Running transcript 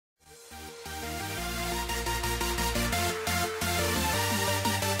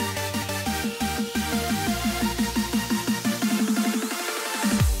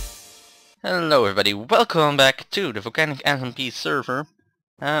Hello everybody, welcome back to the Volcanic SMP server.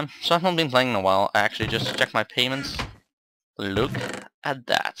 So I've not been playing in a while. I actually just checked my payments. Look at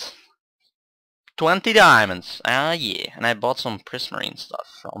that. 20 diamonds. Ah yeah. And I bought some prismarine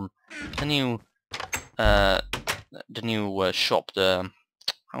stuff from the new shop, how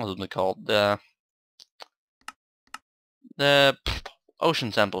was it called? The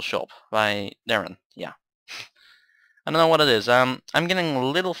Ocean Temple shop by Darren. Yeah. I don't know what it is. I'm getting a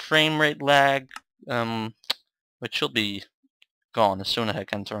little frame rate lag, which should be gone as soon as I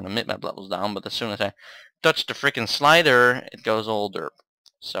can turn the mid-map levels down, but as soon as I touch the freaking slider, it goes all derp.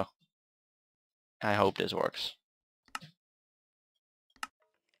 So, I hope this works.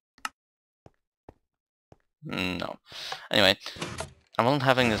 No. Anyway, I wasn't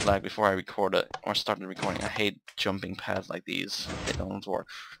having this lag before I recorded or started recording. I hate jumping pads like these. They don't work.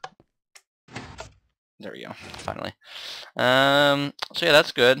 There we go. Finally. So yeah,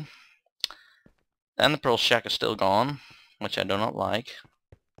 that's good. And the Pearl Shack is still gone, which I do not like.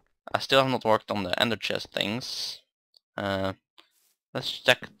 I still have not worked on the Ender Chest things. Let's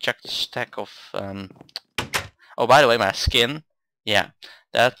check the stack of... Oh, by the way, my skin. Yeah,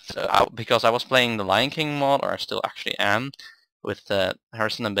 that's because I was playing the Lion King mod, or I still actually am, with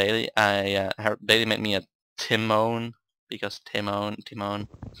Harrison and Bailey. Bailey made me a Timon, because Timon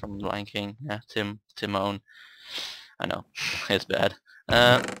from Lion King. Yeah, Timon. I know, it's bad.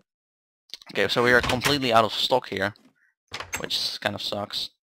 Okay, so we are completely out of stock here, which kind of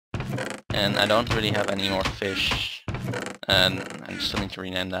sucks. And I don't really have any more fish, and I still need to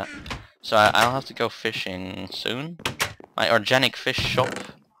rename that. So I'll have to go fishing soon. My organic fish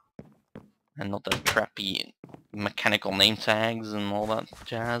shop, and not that crappy mechanical name tags and all that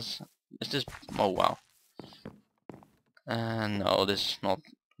jazz. Is this? Oh wow. No, this is not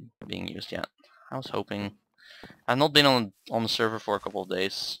being used yet. I was hoping. I've not been on the server for a couple of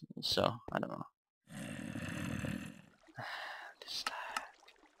days, so I don't know.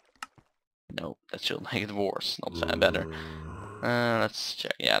 No, that should make it worse, not better. Let's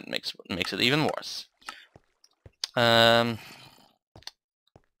check. Yeah, it makes it even worse.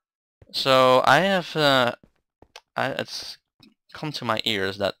 So I have it's come to my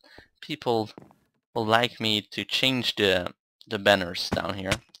ears that people will like me to change the banners down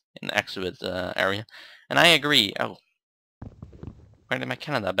here in the exhibit area, and I agree. Oh, where did my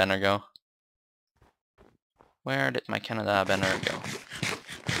Canada banner go? Where did my Canada banner go?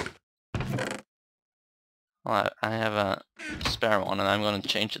 Well, I have a spare one, and I'm going to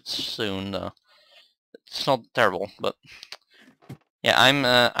change it soon. Though it's not terrible, but yeah,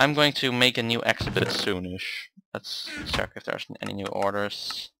 I'm going to make a new exhibit soonish. Let's check if there's any new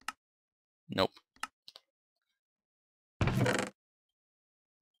orders. Nope.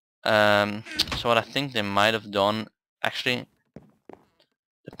 So what I think they might have done, actually,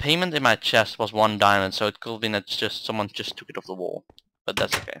 the payment in my chest was 1 diamond, so it could have been that someone just took it off the wall, but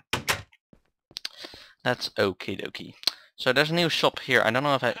that's okay. That's okie dokie. So there's a new shop here. I don't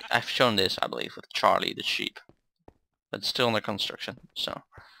know if I've shown this, I believe, with Charlie the sheep, but it's still under construction. So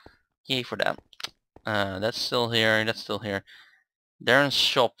yay for that. That's still here. That's still here. Darren's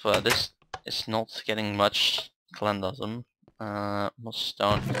shop. This is not getting much clandasm. Most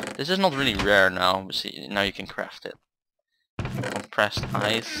stone. This is not really rare now. See, now you can craft it. Compressed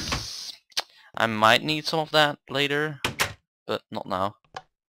ice. I might need some of that later, but not now.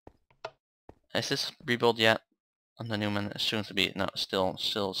 Is this rebuilt yet? On the Newman is soon to be. No, still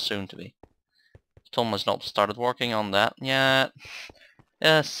soon to be. Tom has not started working on that yet.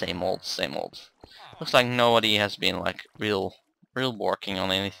 Yeah, same old. Looks like nobody has been like real working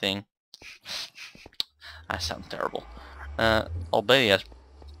on anything. I sound terrible. Albei has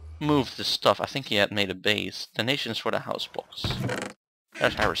moved the stuff. I think he had made a base. Donations for the house blocks.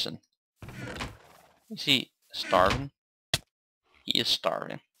 There's Harrison. Is he starving? He is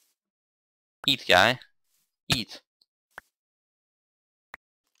starving. Eat, guy. Eat.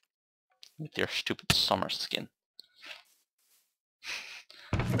 With your stupid summer skin.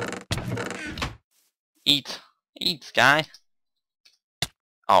 Eat. Eat, guy.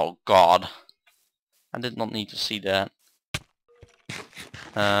 Oh god. I did not need to see that.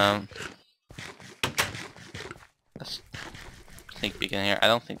 Let's sneak peek in here. I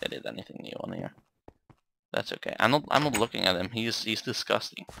don't think they did anything new on here. That's okay. I'm not looking at him. He's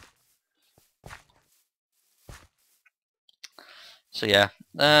disgusting. So yeah.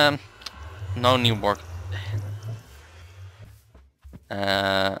 No new work.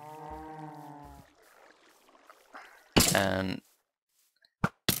 And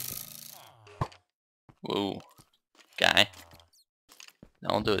whoa, guy,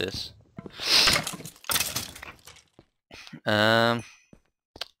 don't do this. I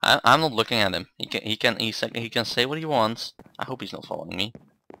I'm not looking at him. He can say what he wants. I hope he's not following me.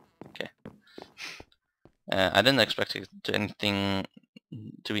 Okay. I didn't expect it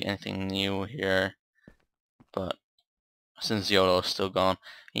to be anything new here, but since Yolo is still gone,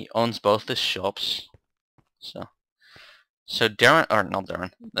 he owns both his shops. So Darren, or not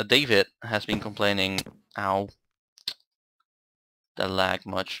Darren, David has been complaining. Ow, the lag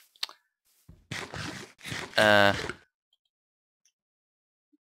much.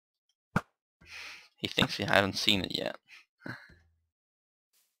 He thinks we haven't seen it yet.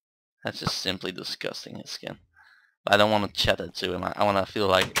 That's just simply disgusting, his skin. But I don't want to chat it to him. I want to feel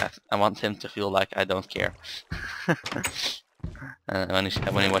like I want him to feel like I don't care. When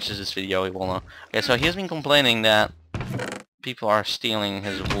he watches this video, he will know. Okay, so he's been complaining that people are stealing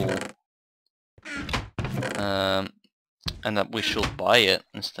his wool, and that we should buy it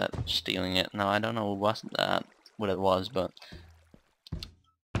instead of stealing it. Now I don't know what it was, but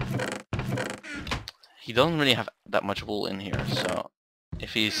he doesn't really have that much wool in here. So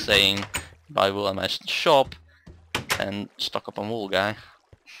if he's saying buy wool at my shop, and stock up on wool, guy.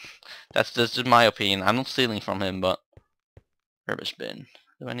 That's just my opinion. I'm not stealing from him, but rubbish bin.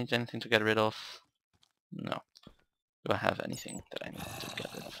 Do I need anything to get rid of? No. Do I have anything that I need to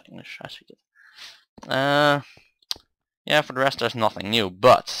get rid of? English, I see it. Yeah, for the rest there's nothing new,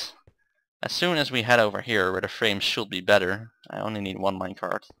 but as soon as we head over here where the frames should be better, I only need one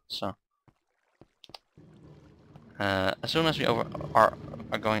minecart, so as soon as we go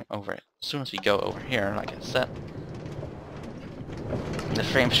over here, like I said, the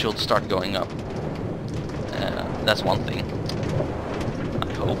frames should start going up. That's one thing.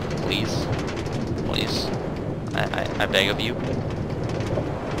 I hope, please. I beg of you.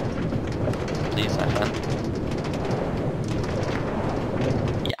 Please, FN.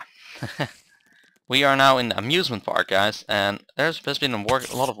 Yeah. We are now in the amusement park, guys, and there's been a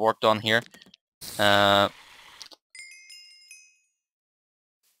lot of work done here.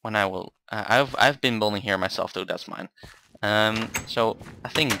 When I've been building here myself, though. That's mine. So I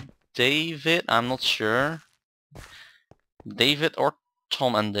think David, I'm not sure. David or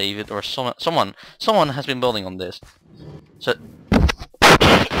Tom and David or someone has been building on this. So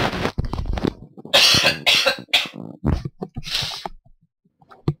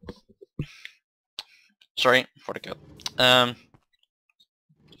sorry for the cut.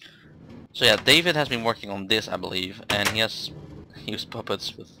 So yeah, David has been working on this, I believe, and he has used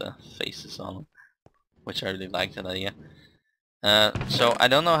puppets with faces on them, which I really like that idea. So I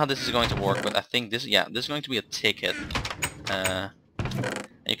don't know how this is going to work, but I think this is going to be a ticket.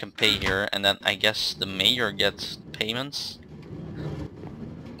 You can pay here, and then I guess the mayor gets payments.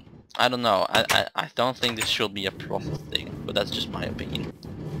 I don't know. I don't think this should be a profit thing, but that's just my opinion.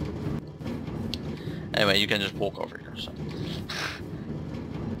 Anyway, you can just walk over here. So.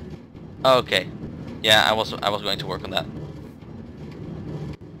 Okay. Yeah, I was going to work on that.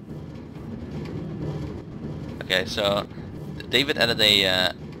 Okay, so David added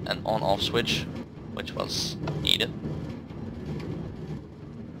an on-off switch, which was needed.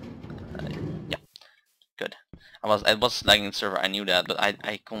 Yeah, good. I was lagging the server. I knew that, but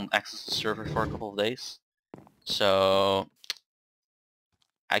I couldn't access the server for a couple of days, so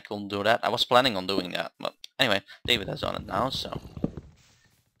I couldn't do that. I was planning on doing that, but anyway, David has done it now. So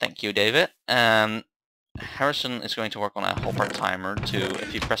thank you, David. Harrison is going to work on a hopper timer to,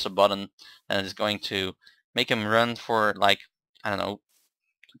 if you press a button, and it's going to make him run for, like, I don't know,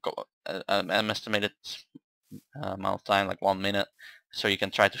 an estimated amount of time, like 1 minute, so you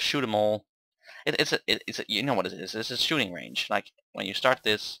can try to shoot them all. It's a you know what it is. It's a shooting range. Like when you start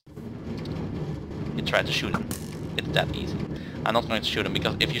this, you try to shoot them. It's that easy. I'm not going to shoot them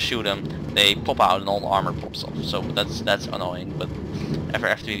because if you shoot them, they pop out and all the armor pops off. So that's annoying. But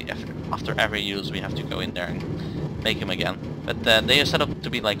after every use, we have to go in there and make him again. But they are set up to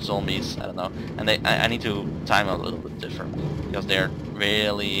be like zombies. I don't know, and I need to time them a little bit differently because they're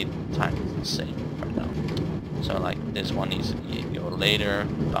really timed the same right now. So like this one needs to go later,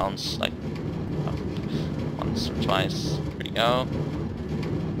 bounce like once or twice. Here we go.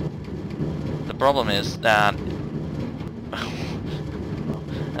 The problem is that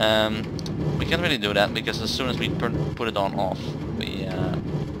we can't really do that because as soon as we put it on off,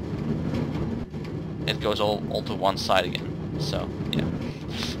 it goes all to one side again. So yeah.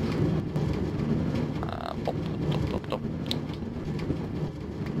 Pop, pop, pop, pop.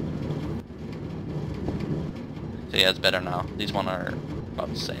 So yeah, it's better now. These one are about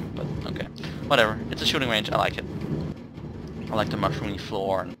the same, but okay. Whatever. It's a shooting range. I like it. I like the mushroomy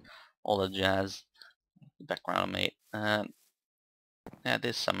floor and all the jazz. The background I made. Yeah, it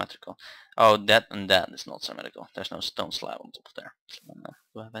is symmetrical. Oh, that and that is not symmetrical. There's no stone slab on top of there.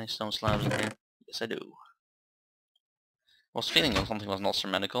 Do I have any stone slabs in here? Yes, I do. I was feeling something was not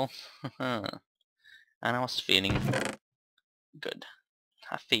symmetrical. And I was feeling good.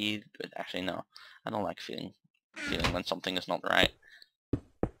 I feel good. Actually, no. I don't like feeling when something is not right.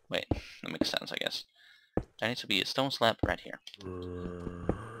 Wait, that makes sense, I guess. There needs to be a stone slab right here.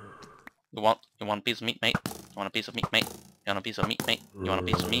 You want a piece of meat, mate? You want a piece of meat, mate? You want a piece of meat, mate? You want a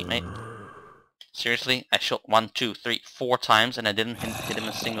piece of meat, mate? Seriously? I shot 1, 2, 3, 4 times and I didn't hit him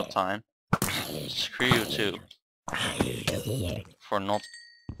a single time. Screw you too. For not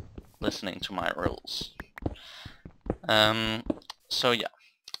listening to my rules. So yeah.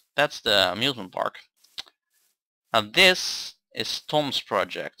 That's the amusement park. Now this is Tom's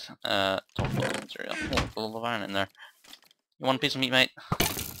project. Tom building material. Oh, a lot of iron in there. You want a piece of meat, mate?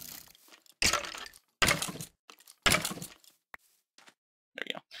 There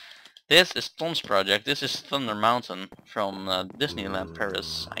we go. This is Tom's project. This is Thunder Mountain from Disneyland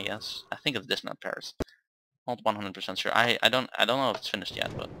Paris, I guess. I think it's Disneyland Paris. Not 100% sure. I don't know if it's finished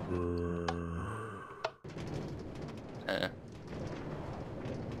yet, but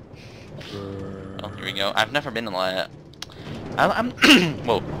well, here we go. I've never been on I'm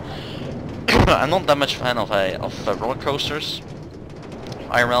whoa. I'm not that much fan of roller coasters,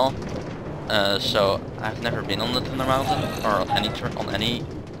 IRL. So I've never been on the Thunder Mountain or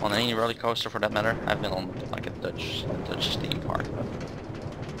on any roller coaster for that matter. I've been on like a Dutch theme park, but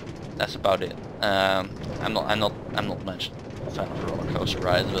that's about it. I'm not much a fan of roller coaster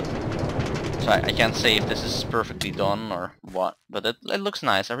rides, but so I can't say if this is perfectly done or what. But it looks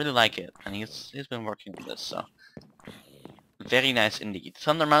nice. I really like it, and he's been working on this, so very nice indeed.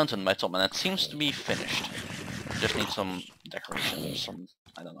 Thunder Mountain by Tom, and it seems to be finished. Just need some decoration, some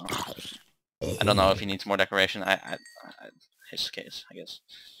I don't know. I don't know if he needs more decoration. His case, I guess.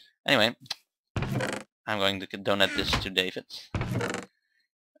 Anyway, I'm going to donate this to David.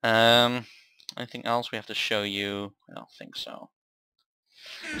 Anything else we have to show you? I don't think so.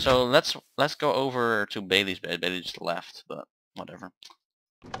 So let's go over to Bailey's base. Bailey just left, but whatever.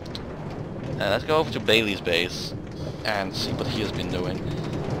 Let's go over to Bailey's base and see what he has been doing.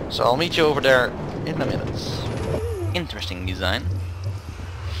 So I'll meet you over there in a minute. Interesting design.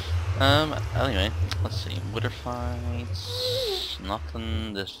 Anyway, let's see. Wither fights,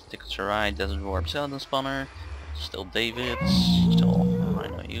 nothing. This tickets are right. Desert Warp, Skeleton Spawner. Still David's. Still I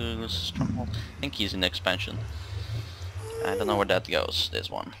know you. Stronghold. I think he's in the expansion. I don't know where that goes. This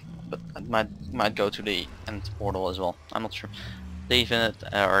one, but it might go to the end portal as well. I'm not sure. David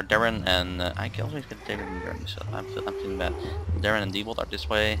or Darren and I can always get David and Darren. So I'm feeling bad. Darren and Debolt are this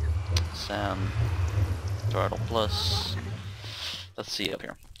way. Sam, Turtle Plus. Let's see up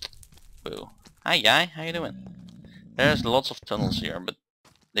here. Boo. Hi guy, how you doing? There's lots of tunnels here, but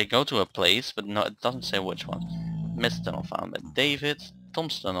they go to a place, but no, it doesn't say which one. Mist tunnel found by David.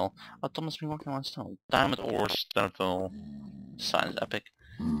 Tom's tunnel. Oh, Tom has been working on his tunnel. Diamond ores tunnel. Science epic.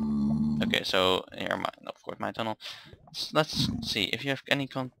 Okay, so here of course my tunnel. Let's see if you have any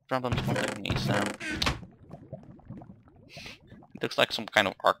problems. Contact me, Sam. It looks like some kind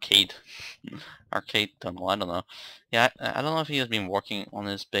of arcade tunnel. I don't know. Yeah, I don't know if he has been working on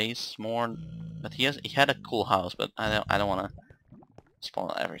his base more, but he had a cool house. But I don't want to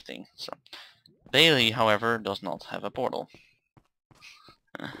spoil everything. So Bailey, however, does not have a portal.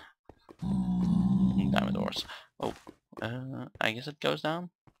 Diamond ores. Oh, I guess it goes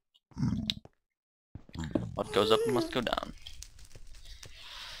down. What goes up must go down.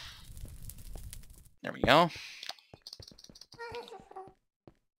 There we go.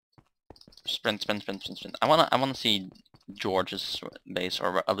 Sprint. I wanna see George's base,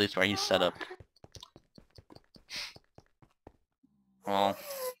 or at least where he's set up. Well,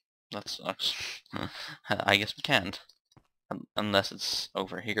 that sucks. I guess we can't, unless it's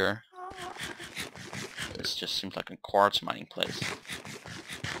over here. This just seems like a quartz mining place.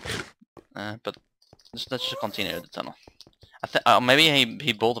 But let's just continue the tunnel. Maybe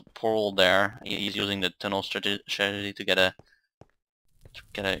he built a portal there. He's using the tunnel strategy to get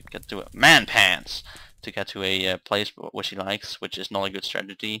to a man pants to get to a place which he likes, which is not a good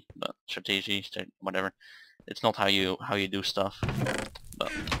strategy, but whatever. It's not how you do stuff,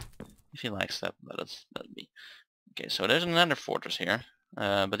 but if he likes that, let it be. Okay, so there's another fortress here,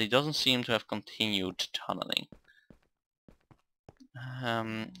 but he doesn't seem to have continued tunneling.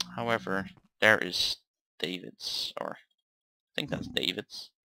 However, there is David's, or I think that's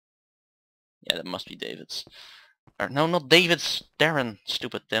David's. Yeah, that must be David's. Or no, not David's. Darren,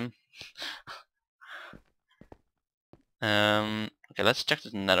 stupid Tim. Okay, let's check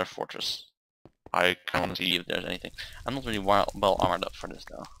the Nether fortress. I can't see if there's anything. I'm not really well armored up for this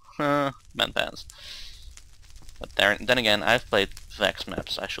though. Man pants. But then again, I've played Vex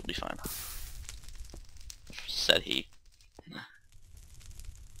maps. I should be fine. Said he.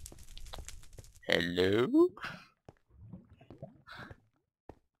 Hello?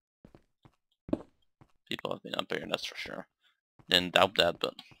 People have been up here, that's for sure. Didn't doubt that,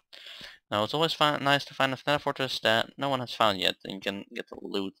 but... No, it's always nice to find a nether fortress that no one has found yet, and you can get the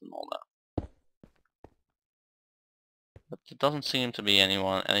loot and all that. But there doesn't seem to be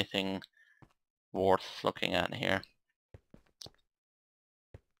anything worth looking at here.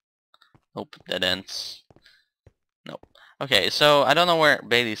 Nope, dead ends. Nope. Okay, so I don't know where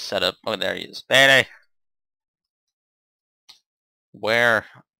Bailey's set up. Oh, there he is. Bailey! Where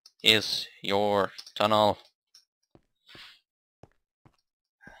is your tunnel?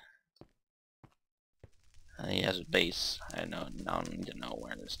 He has a base. I know. Now I need to know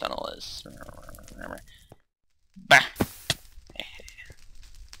where this tunnel is. Bah!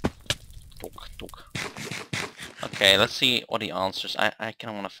 Okay, let's see what he answers. I kind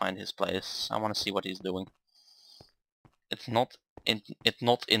of want to find his place. I want to see what he's doing. It's not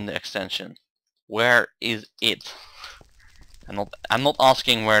in the extension. Where is it? I'm not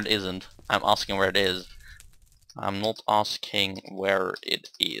asking where it isn't. I'm asking where it is. I'm not asking where it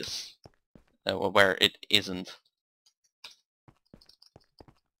is. Where it isn't.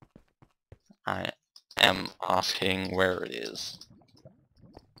 I am asking where it is.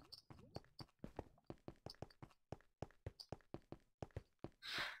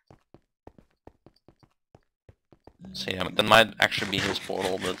 So yeah, that might actually be his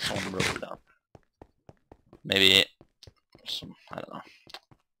portal, but someone broke it down. Maybe I don't know.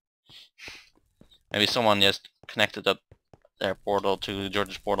 Maybe someone just connected up their portal to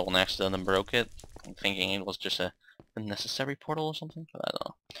George's portal next to them and broke it. I'm thinking it was just a necessary portal or something, but I don't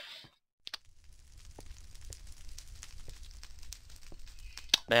know.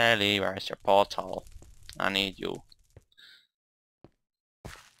 Barely, where is your portal? I need you.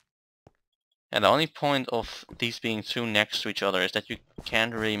 And the only point of these being two next to each other is that you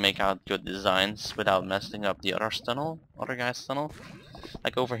can't really make out good designs without messing up the other guy's tunnel.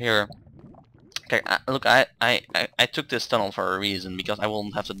 Like over here. Okay, look, I took this tunnel for a reason, because I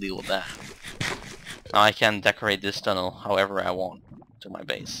won't have to deal with that. Now I can decorate this tunnel however I want to my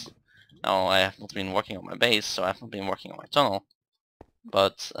base. Now I have not been working on my base, so I haven't been working on my tunnel.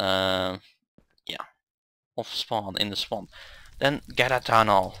 But, yeah. Off spawn, in the spawn. Then get a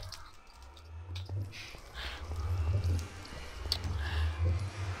tunnel.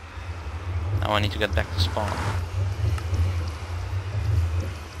 Now I need to get back to spawn.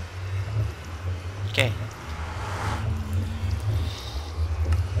 Okay.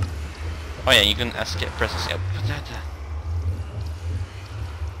 Oh yeah, you can escape, press escape.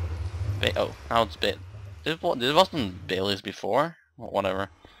 Oh, now it's bit. This wasn't Bailey's before. Whatever.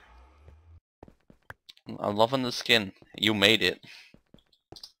 I'm loving the skin. You made it.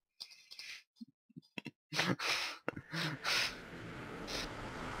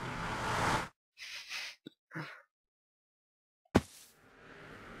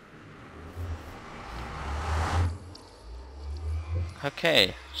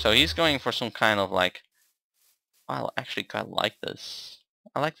 Okay, so he's going for some kind of like... I actually kind of like this.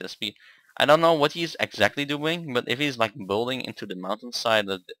 I like this. I don't know what he's exactly doing, but if he's like building into the mountainside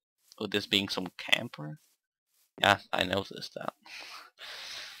with this being some camper... Yeah, I noticed that.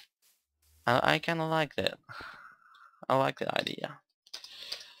 I kind of like that. I like the idea.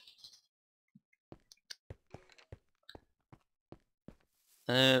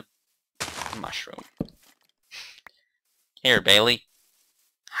 Mushroom. Here, Bailey.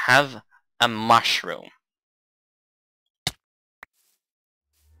 Have a mushroom.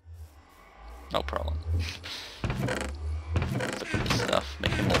 No problem. Look at this stuff,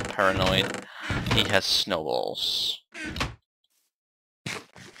 make him more paranoid. He has snowballs.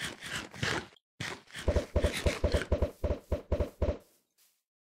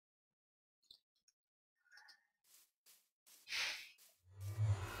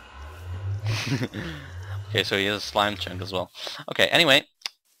 Okay, so he has a slime chunk as well. Okay, anyway.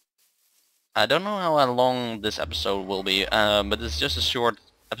 I don't know how long this episode will be, but it's just a short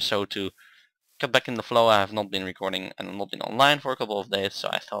episode to get back in the flow. I have not been recording and not been online for a couple of days, so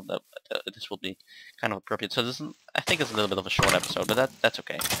I thought that this would be kind of appropriate. So this, I think, it's a little bit of a short episode, but that's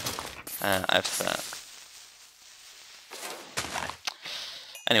okay.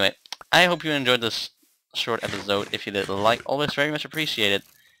 Anyway, I hope you enjoyed this short episode. If you did, like always, very much appreciated.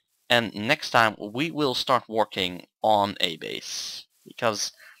 And next time we will start working on a base,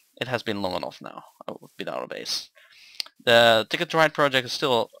 because it has been long enough now without a base. The Ticket to Ride project is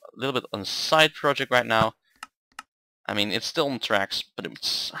still little bit on a side project right now. I mean, it's still on tracks, but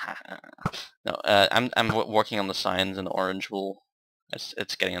it's no. I'm working on the signs in orange wool.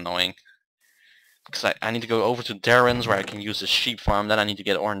 It's getting annoying because I need to go over to Darren's where I can use the sheep farm. Then I need to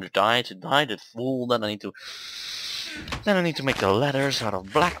get orange dye to dye the wool. Then I need to make the letters out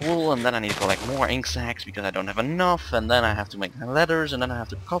of black wool, and then I need to collect more ink sacs because I don't have enough, and then I have to make my letters, and then I have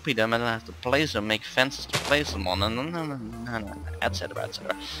to copy them, and then I have to place them, make fences to place them on, and etc,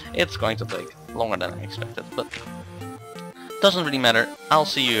 etc. It's going to take longer than I expected, but doesn't really matter. I'll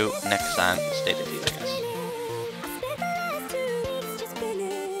see you next time. Stay defeated.